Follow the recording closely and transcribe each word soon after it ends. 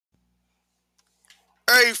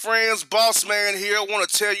Hey friends, Bossman here. I want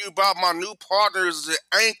to tell you about my new partners at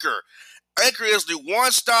Anchor. Anchor is the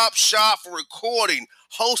one-stop shop for recording,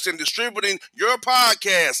 hosting, distributing your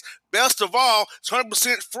podcast. Best of all, it's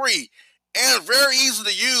 100% free and very easy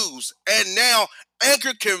to use. And now,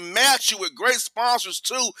 Anchor can match you with great sponsors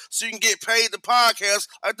too, so you can get paid the podcast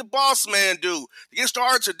like the Bossman do. To get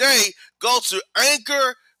started today, go to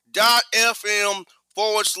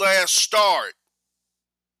anchor.fm/start.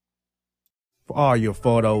 For all your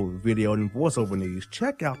photo, video, and voiceover needs,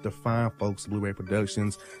 check out the fine folks at Blueberry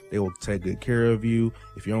Productions. They will take good care of you.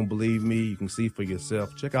 If you don't believe me, you can see for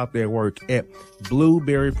yourself. Check out their work at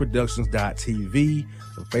blueberryproductions.tv,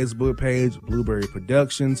 the Facebook page, Blueberry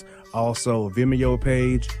Productions, also a Vimeo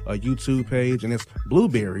page, a YouTube page, and it's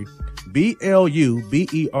Blueberry,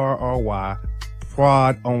 BLUBERRY,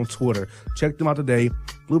 Prod on Twitter. Check them out today.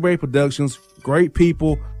 Blueberry Productions, great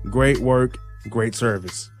people, great work, great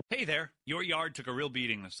service. Hey there, your yard took a real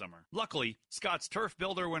beating this summer. Luckily, Scott's Turf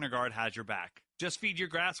Builder Winter Guard has your back. Just feed your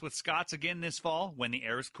grass with Scott's again this fall when the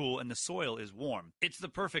air is cool and the soil is warm. It's the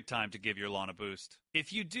perfect time to give your lawn a boost.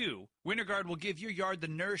 If you do, Winter Guard will give your yard the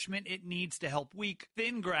nourishment it needs to help weak,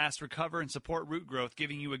 thin grass recover and support root growth,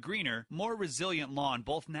 giving you a greener, more resilient lawn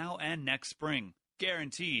both now and next spring.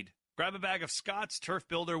 Guaranteed. Grab a bag of Scott's Turf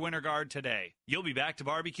Builder Winter Guard today. You'll be back to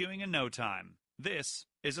barbecuing in no time. This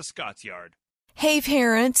is a Scott's Yard. Hey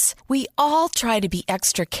parents, we all try to be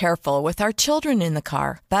extra careful with our children in the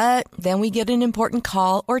car, but then we get an important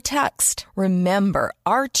call or text. Remember,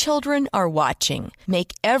 our children are watching.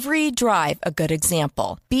 Make every drive a good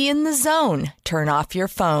example. Be in the zone. Turn off your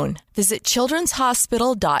phone. Visit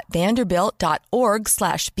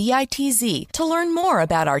childrenshospital.vanderbilt.org/BITZ to learn more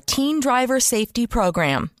about our teen driver safety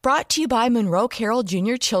program. Brought to you by Monroe Carroll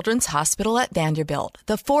Jr. Children's Hospital at Vanderbilt,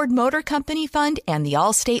 the Ford Motor Company Fund, and the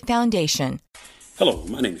Allstate Foundation. Hello,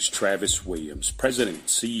 my name is Travis Williams, President and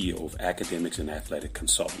CEO of Academics and Athletic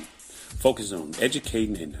Consulting, focusing on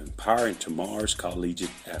educating and empowering tomorrow's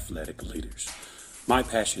collegiate athletic leaders. My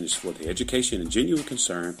passion is for the education and genuine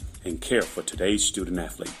concern and care for today's student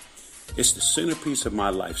athlete. It's the centerpiece of my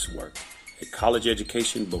life's work. A college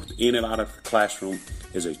education, both in and out of the classroom,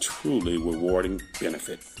 is a truly rewarding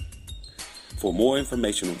benefit. For more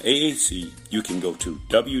information on AAC, you can go to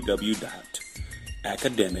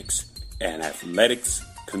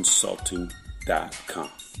www.academicsandathleticsconsulting.com.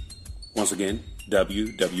 Once again,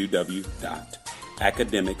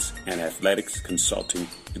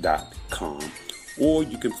 www.academicsandathleticsconsulting.com. Or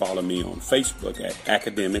you can follow me on Facebook at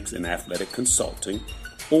Academics and Athletic Consulting,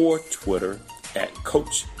 or Twitter at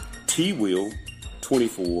Coach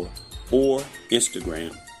TWill24, or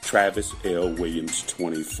Instagram Travis L. Williams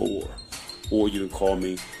 24. Or you can call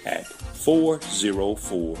me at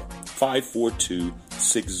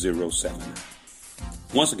 404-542-6079.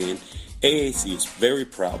 Once again, AAC is very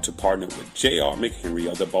proud to partner with J.R.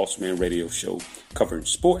 McHenry of the Bossman Radio Show, covering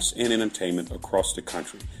sports and entertainment across the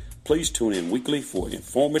country. Please tune in weekly for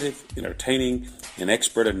informative, entertaining, and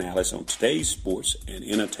expert analysis on today's sports and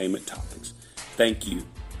entertainment topics. Thank you.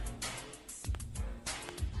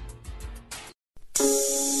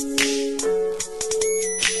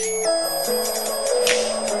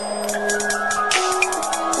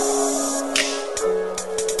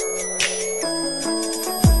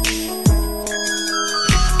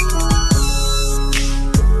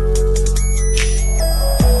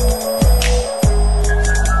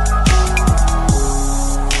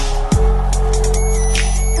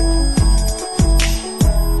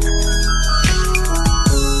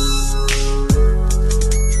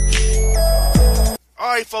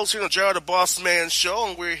 Folks, here on Jared the Bossman Show,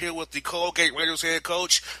 and we're here with the Colgate Raiders head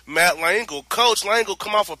coach, Matt Langel. Coach Langel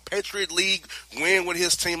come off a Patriot League win with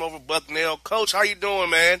his team over Bucknell. Coach, how you doing,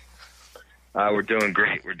 man? We're doing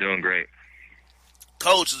great.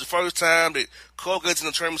 Coach, it's the first time that Colgate's in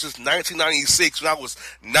the tournament since 1996 when I was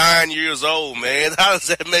 9 years old, man. How does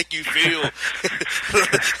that make you feel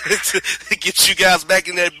to get you guys back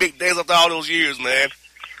in that big days after all those years, man?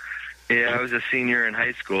 Yeah, I was a senior in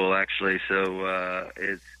high school, actually, so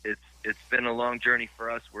it's been a long journey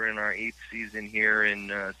for us. We're in our 8th season here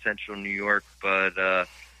in Central New York, but I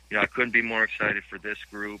couldn't be more excited for this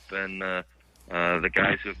group and the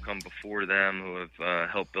guys who have come before them, who have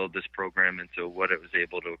helped build this program into what it was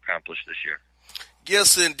able to accomplish this year.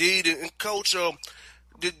 Yes, indeed. And Coach,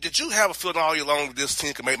 did you have a feeling all year long that this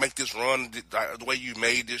team could make this run the way you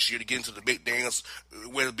made this year to get into the big dance,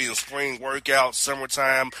 whether it be in spring workout,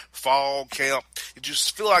 summertime, fall camp? Did you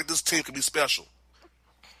feel like this team could be special?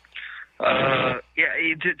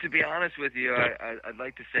 To be honest with you, I'd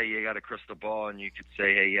like to say you got a crystal ball and you could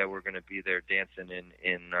say, hey, yeah, we're going to be there dancing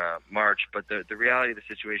in March. But the reality of the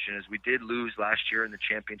situation is we did lose last year in the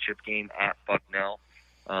championship game at Bucknell.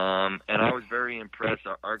 And I was very impressed.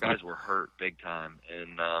 Our guys were hurt big time,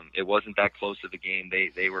 and it wasn't that close to the game.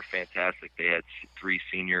 They were fantastic. They had 3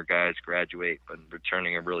 senior guys graduate, but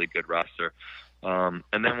returning a really good roster. And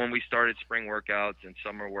then when we started spring workouts and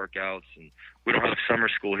summer workouts, and we don't have summer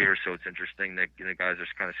school here, so it's interesting that guys are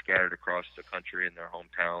kind of scattered across the country in their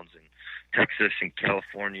hometowns, and Texas and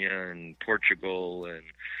California and Portugal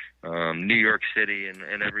and New York City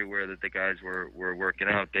and everywhere that the guys were working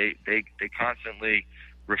out. They constantly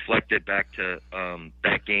reflected back to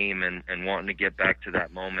that game and wanting to get back to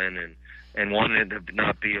that moment and wanting to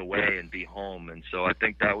not be away and be home. And so I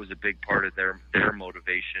think that was a big part of their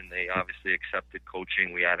motivation. They obviously accepted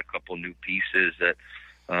coaching. We had a couple new pieces that,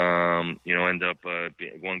 end up,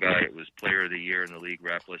 one guy was player of the year in the league,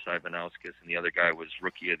 Raplis Ivanauskas, and the other guy was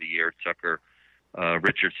rookie of the year, Tucker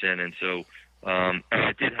Richardson. And so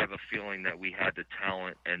I did have a feeling that we had the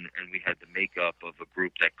talent and we had the makeup of a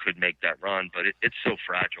group that could make that run, but it's so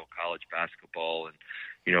fragile, college basketball, and,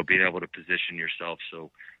 being able to position yourself.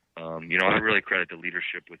 So, I really credit the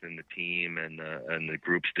leadership within the team and the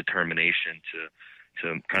group's determination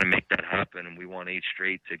to kind of make that happen. And we won 8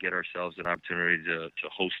 straight to get ourselves an opportunity to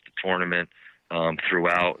host the tournament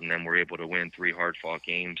throughout, and then we're able to win 3 hard-fought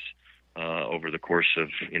games over the course of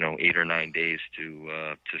 8 or 9 days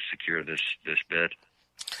to secure this bid.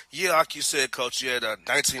 Yeah, like you said, Coach, you had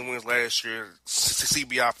 19 wins last year,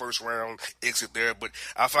 CBI first round exit there. But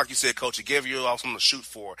I feel like you said, Coach, it gave you all something to shoot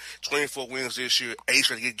for. 24 wins this year, 8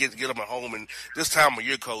 to get them at home. And this time of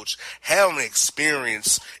year, Coach, having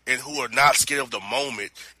experience and who are not scared of the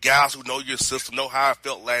moment, guys who know your system, know how it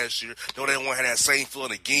felt last year, know they want to have that same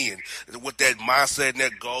feeling again. With that mindset and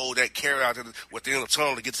that goal, that carry out within the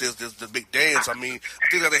tunnel to get to this big dance. I mean, I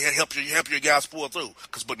think that they help your guys pull through.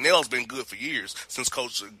 Because Bucknell's been good for years since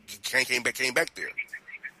Coach came back there.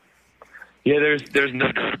 Yeah, there's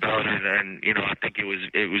no doubt about it, and I think it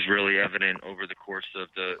was really evident over the course of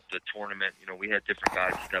the tournament. We had different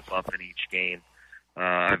guys step up in each game.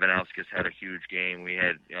 Ivanauskas had a huge game. We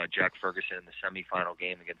had Jack Ferguson in the semifinal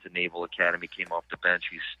game against the Naval Academy, came off the bench.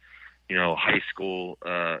 He's high school,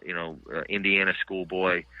 Indiana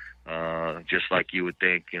schoolboy, just like you would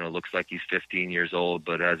think. Looks like he's 15 years old,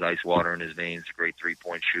 but has ice water in his veins. A great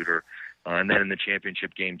 3-point shooter. And then in the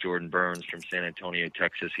championship game, Jordan Burns from San Antonio,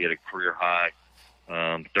 Texas, he had a career high,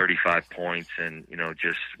 35 points, and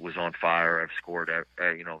just was on fire. I've scored,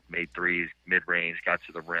 made threes, mid-range, got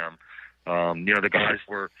to the rim. The guys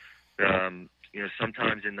were,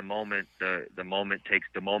 sometimes in the moment, the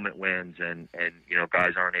moment wins, and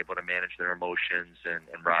guys aren't able to manage their emotions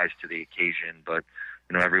and rise to the occasion. But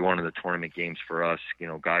every one of the tournament games for us,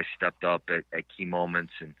 guys stepped up at key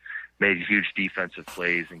moments and made huge defensive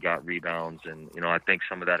plays and got rebounds. And, I think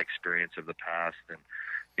some of that experience of the past and,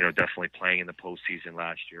 definitely playing in the postseason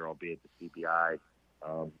last year, albeit the CBI,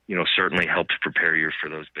 certainly helps prepare you for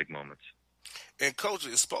those big moments. And, Coach, the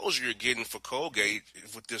exposure you're getting for Colgate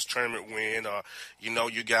with this tournament win,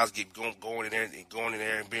 you guys get going in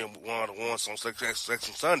there and being one-on-one on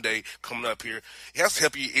Selection Sunday coming up here. It has to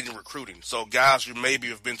help you in recruiting. So guys you maybe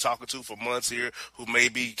have been talking to for months here who may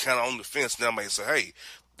be kind of on the fence now may say, hey,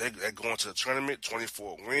 they're going to the tournament,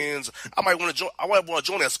 24 wins. I might want to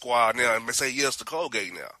join that squad now and say yes to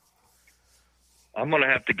Colgate now. I'm going to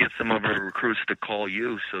have to get some of our recruits to call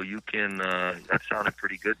you so you can, that sounded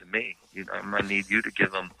pretty good to me. I might need you to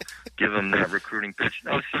give them that recruiting pitch.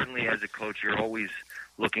 No, certainly as a coach, you're always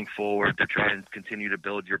looking forward to try and continue to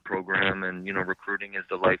build your program. And, recruiting is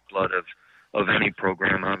the lifeblood of any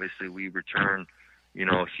program. Obviously, we return,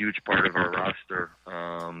 a huge part of our roster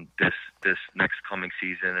this next coming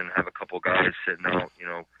season and have a couple guys sitting out,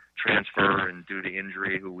 transfer and due to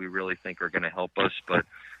injury who we really think are going to help us. But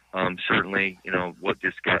certainly, what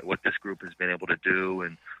this group has been able to do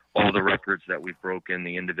and all the records that we've broken,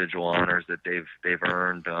 the individual honors that they've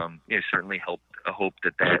earned, certainly hope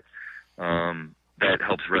that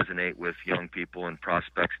helps resonate with young people and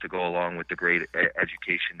prospects to go along with the great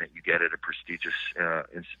education that you get at a prestigious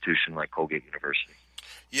institution like Colgate University.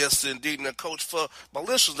 Yes, indeed. Now, Coach, for my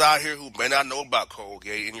listeners out here who may not know about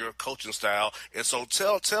Colgate and your coaching style, and so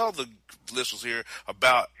tell the listeners here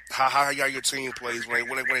about how your team plays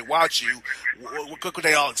when they watch you. What could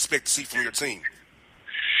they all expect to see from your team?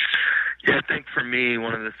 Yeah, I think for me,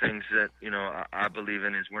 one of the things that, I believe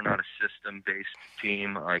in is we're not a system-based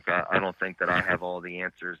team. Like, I don't think that I have all the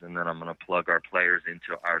answers and then I'm going to plug our players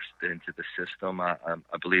into the system. I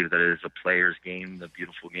believe that it is a player's game, the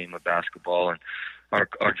beautiful game of basketball. And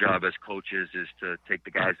our job as coaches is to take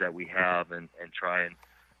the guys that we have and try and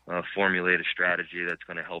formulate a strategy that's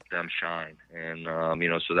going to help them shine. And,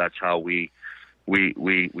 so that's how we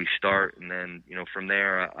start, and then from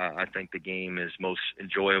there I think the game is most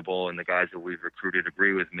enjoyable, and the guys that we've recruited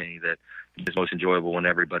agree with me that it's most enjoyable when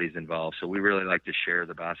everybody's involved. So we really like to share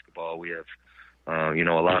the basketball. We have a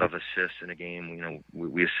lot of assists in a game.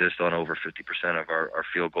 We assist on over 50% of our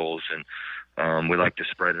field goals, and we like to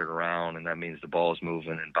spread it around, and that means the ball is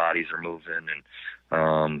moving and bodies are moving,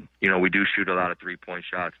 and we do shoot a lot of 3-point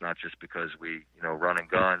shots, not just because we run and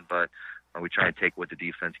gun, but we try and take what the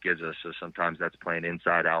defense gives us. So sometimes that's playing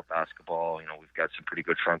inside-out basketball. We've got some pretty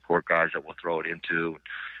good front court guys that we'll throw it into.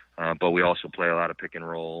 But we also play a lot of pick and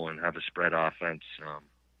roll and have a spread offense.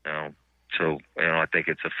 So I think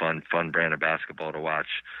it's a fun brand of basketball to watch.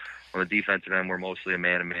 On the defensive end, we're mostly a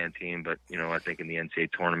man-to-man team. But, I think in the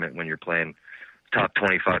NCAA tournament, when you're playing top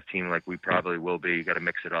 25 team like we probably will be, you got to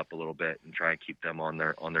mix it up a little bit and try and keep them on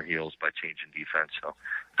their heels by changing defense. So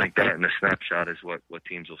I think that in the snapshot is what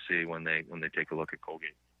teams will see when they take a look at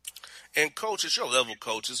Colgate. And coach, at your level,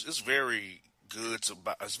 coach, it's very good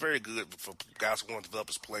for guys who want to develop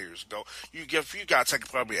as players. You got to take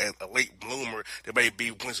probably a late bloomer that may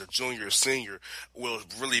be when he's a junior or senior will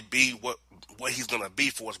really be what he's going to be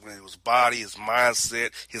for us, when his body, his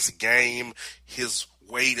mindset, his game, his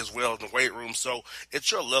weight as well in the weight room. So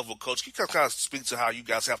at your level, coach, can you kind of speak to how you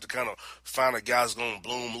guys have to kind of find a guy who's going to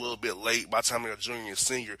bloom a little bit late? By the time they're a junior and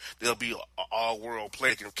senior, they'll be an all-world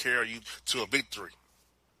player that can carry you to a victory.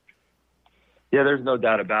 Yeah, there's no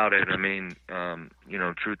doubt about it. I mean,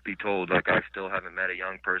 truth be told, like, I still haven't met a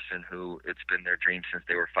young person who it's been their dream since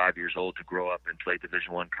they were 5 years old to grow up and play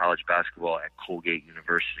Division I college basketball at Colgate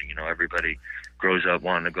University. Everybody grows up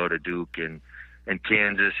wanting to go to Duke and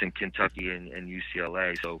Kansas and Kentucky and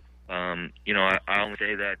UCLA. So, I only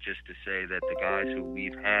say that just to say that the guys who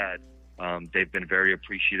we've had, they've been very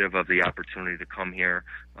appreciative of the opportunity to come here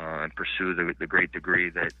and pursue the great degree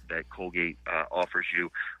that Colgate offers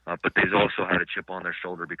you. But they've also had a chip on their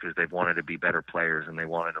shoulder because they've wanted to be better players and they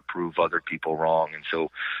wanted to prove other people wrong. And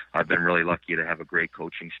so I've been really lucky to have a great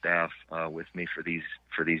coaching staff with me for these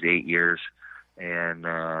 8 years.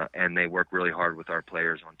 And they work really hard with our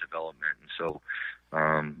players on development. And so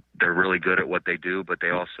they're really good at what they do, but they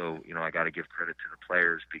also, I got to give credit to the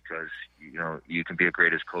players because, you can be a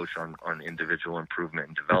greatest coach on individual improvement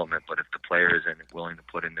and development, but if the player isn't willing to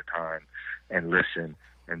put in the time and listen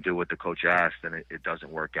and do what the coach asks, then it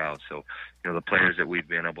doesn't work out. So, the players that we've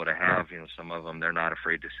been able to have, some of them, they're not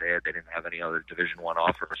afraid to say it. They didn't have any other Division I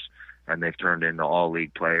offers, and they've turned into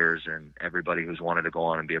all-league players, and everybody who's wanted to go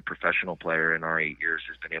on and be a professional player in our 8 years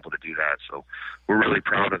has been able to do that. So we're really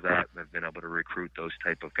proud of that, and have been able to recruit those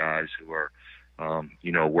type of guys who are,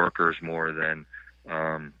 workers more than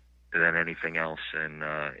anything else. And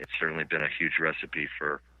it's certainly been a huge recipe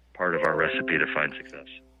for part of our recipe to find success.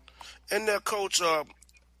 And now, Coach,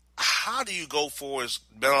 how do you go for is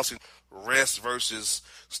balancing rest versus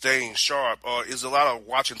staying sharp? Is a lot of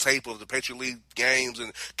watching tape of the Patriot League games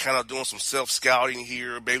and kind of doing some self-scouting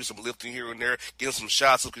here, maybe some lifting here and there, getting some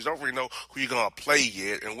shots because you don't really know who you're going to play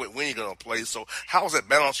yet and when you're going to play. So how's that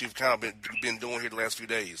balance you've kind of been doing here the last few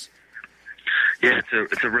days? Yeah,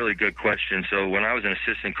 it's a really good question. So when I was an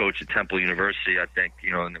assistant coach at Temple University, I think,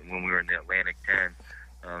 when we were in the Atlantic 10,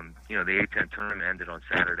 the A-10 tournament ended on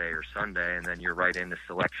Saturday or Sunday, and then you're right into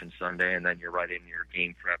selection Sunday, and then you're right into your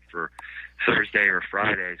game prep for Thursday or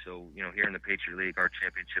Friday. So, here in the Patriot League, our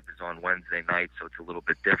championship is on Wednesday night, so it's a little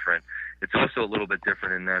bit different. It's also a little bit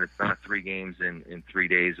different in that it's not 3 games in 3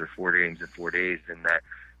 days or 4 games in 4 days, in that,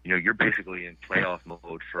 you're basically in playoff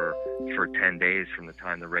mode for 10 days from the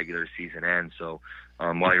time the regular season ends. So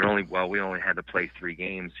while we only had to play 3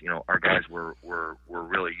 games, our guys were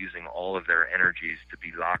really using all of their energies to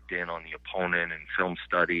be locked in on the opponent and film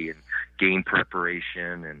study and game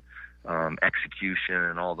preparation and execution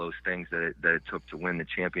and all those things that it took to win the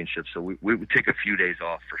championship. So we would take a few days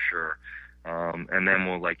off for sure. And then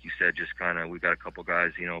we'll, like you said, just we got a couple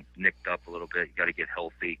guys, nicked up a little bit. You got to get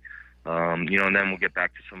healthy. And then we'll get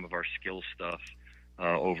back to some of our skill stuff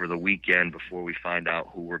over the weekend before we find out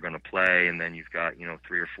who we're going to play. And then you've got,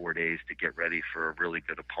 3 or 4 days to get ready for a really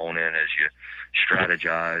good opponent as you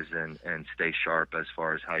strategize and stay sharp as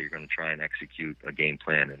far as how you're going to try and execute a game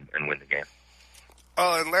plan and win the game.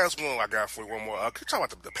 And last one I got for you, one more. Can you talk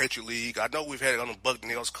about the Patriot League? I know we've had it on the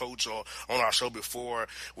Bucknell's coach on our show before.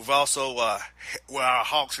 We've also, with our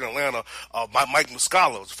Hawks in Atlanta, Mike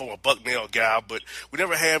Muscala was a former Bucknell guy, but we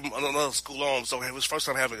never had another school on, so it was the first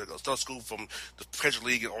time having another school from the Patriot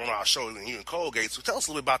League on our show here in Colgate. So tell us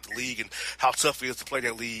a little bit about the league and how tough it is to play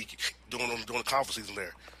that league during the conference season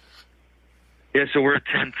there. Yeah, so we're a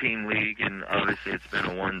 10-team league, and obviously it's been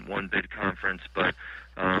a one big conference, but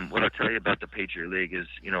what I'll tell you about the Patriot League is,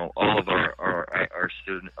 all of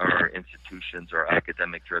our institutions are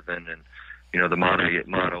academic driven, and the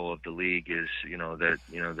motto of the league is that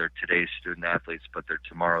they're today's student athletes, but they're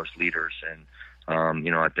tomorrow's leaders, and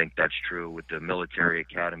I think that's true with the military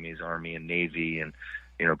academies, Army and Navy, and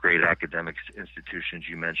great academic institutions.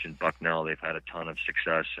 You mentioned Bucknell; they've had a ton of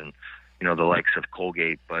success, and the likes of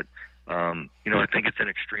Colgate, but I think it's an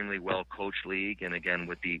extremely well-coached league, and again,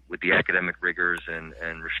 with the academic rigors and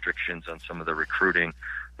restrictions on some of the recruiting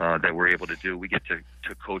that we're able to do, we get to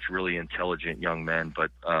coach really intelligent young men,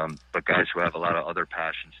 but guys who have a lot of other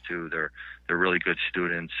passions too. They're really good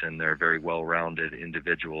students, and they're very well-rounded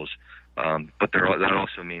individuals. But that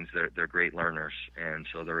also means they're great learners, and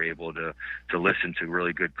so they're able to listen to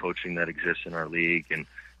really good coaching that exists in our league, and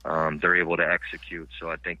they're able to execute. So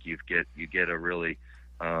I think you get a really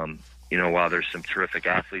while there's some terrific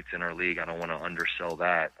athletes in our league, I don't want to undersell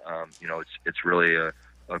that. It's really a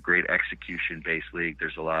great execution-based league.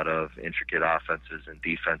 There's a lot of intricate offenses and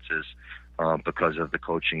defenses because of the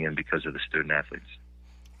coaching and because of the student athletes.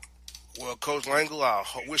 Well, Coach Langel, I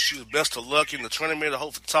wish you the best of luck in the tournament. I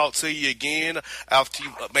hope to talk to you again after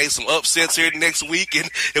you made some upsets here next week, and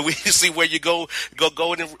we see where you go in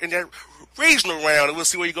that regional round, and we'll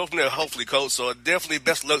see where you go from there, hopefully, Coach. So definitely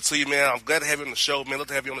best of luck to you, man. I'm glad to have you on the show, man. Love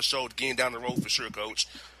to have you on the show again down the road for sure, Coach.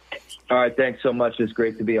 All right, thanks so much. It's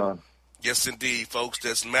great to be on. Yes, indeed, folks.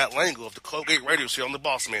 That's Matt Langel of the Colgate Radio Show on the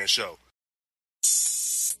Bossman Show.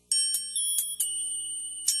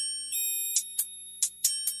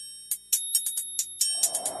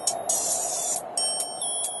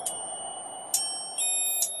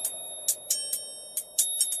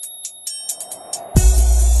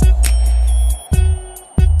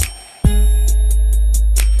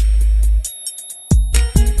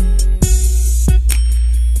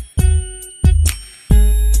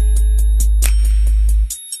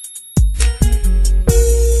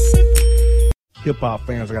 Hip-hop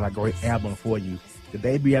fans, I got a great album for you. The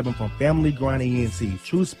debut album from Family Grind ENT,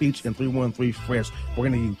 True Speech and 313 Fresh. We're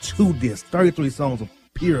going to give you 2 discs, 33 songs of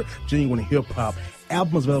pure, genuine hip-hop.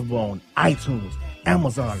 Album is available on iTunes,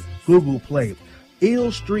 Amazon, Google Play,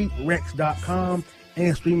 illstreetrex.com,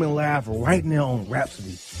 and streaming live right now on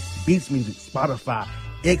Rhapsody, Beats Music, Spotify,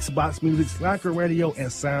 Xbox Music, Slacker Radio, and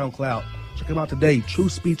SoundCloud. Check them out today, True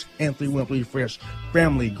Speech and 313 Fresh,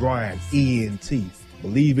 Family Grind ENT.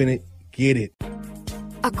 Believe in it, get it.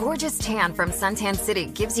 A gorgeous tan from Suntan City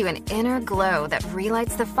gives you an inner glow that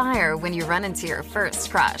relights the fire when you run into your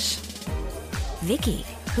first crush. Vicky,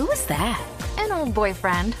 who was that? An old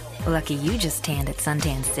boyfriend. Lucky you just tanned at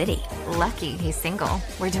Suntan City. Lucky he's single.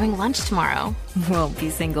 We're doing lunch tomorrow. Won't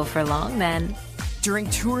be single for long then. During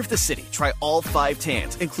Tour of the City, try all 5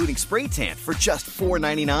 tans, including spray tan, for just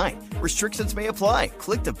 $4.99. Restrictions may apply.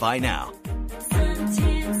 Click to buy now.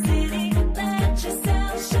 Suntan City, let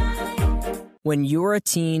yourself shine. When you're a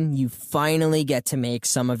teen, you finally get to make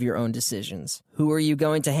some of your own decisions. Who are you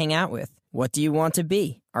going to hang out with? What do you want to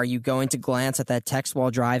be? Are you going to glance at that text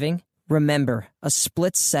while driving? Remember, a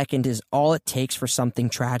split second is all it takes for something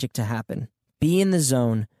tragic to happen. Be in the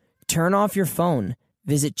zone. Turn off your phone.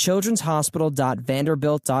 Visit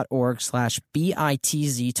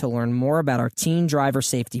childrenshospital.vanderbilt.org/BITZ to learn more about our teen driver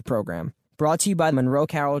safety program. Brought to you by Monroe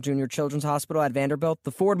Carroll Jr. Children's Hospital at Vanderbilt,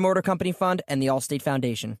 the Ford Motor Company Fund, and the Allstate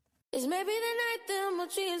Foundation. It's maybe the night that my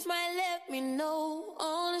dreams might let me know.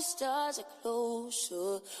 All the stars are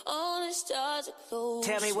closer. All the stars are closer.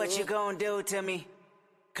 Tell me what you gonna do to me.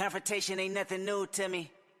 Confrontation ain't nothing new to me.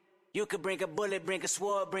 You could bring a bullet, bring a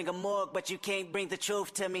sword, bring a morgue, but you can't bring the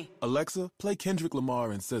truth to me. Alexa, play Kendrick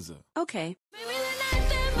Lamar and SZA. Okay. Maybe the night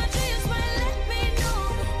that my dreams might let me know.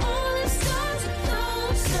 All the stars are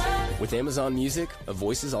closer. With Amazon Music, a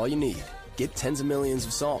voice is all you need. Get tens of millions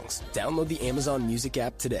of songs. Download the Amazon Music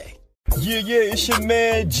app today. Yeah, it's your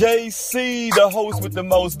man JC, the host with the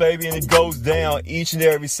most, baby, and it goes down each and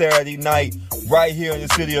every Saturday night right here in the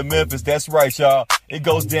city of Memphis. That's right, y'all. It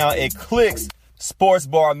goes down at Clicks Sports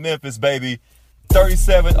Bar Memphis, baby.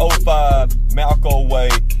 3705 Malco Way,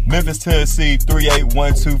 Memphis, Tennessee,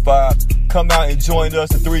 38125. Come out and join us,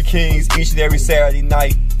 the Three Kings, each and every Saturday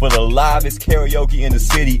night for the livest karaoke in the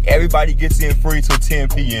city. Everybody gets in free till 10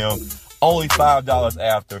 p.m. only $5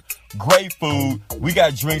 after. Great food. We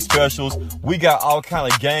got drink specials. We got all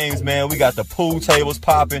kind of games, man. We got the pool tables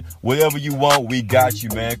popping. Whatever you want, we got you,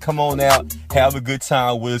 man. Come on out. Have a good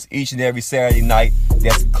time with us each and every Saturday night.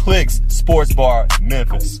 That's Clicks Sports Bar,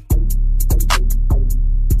 Memphis.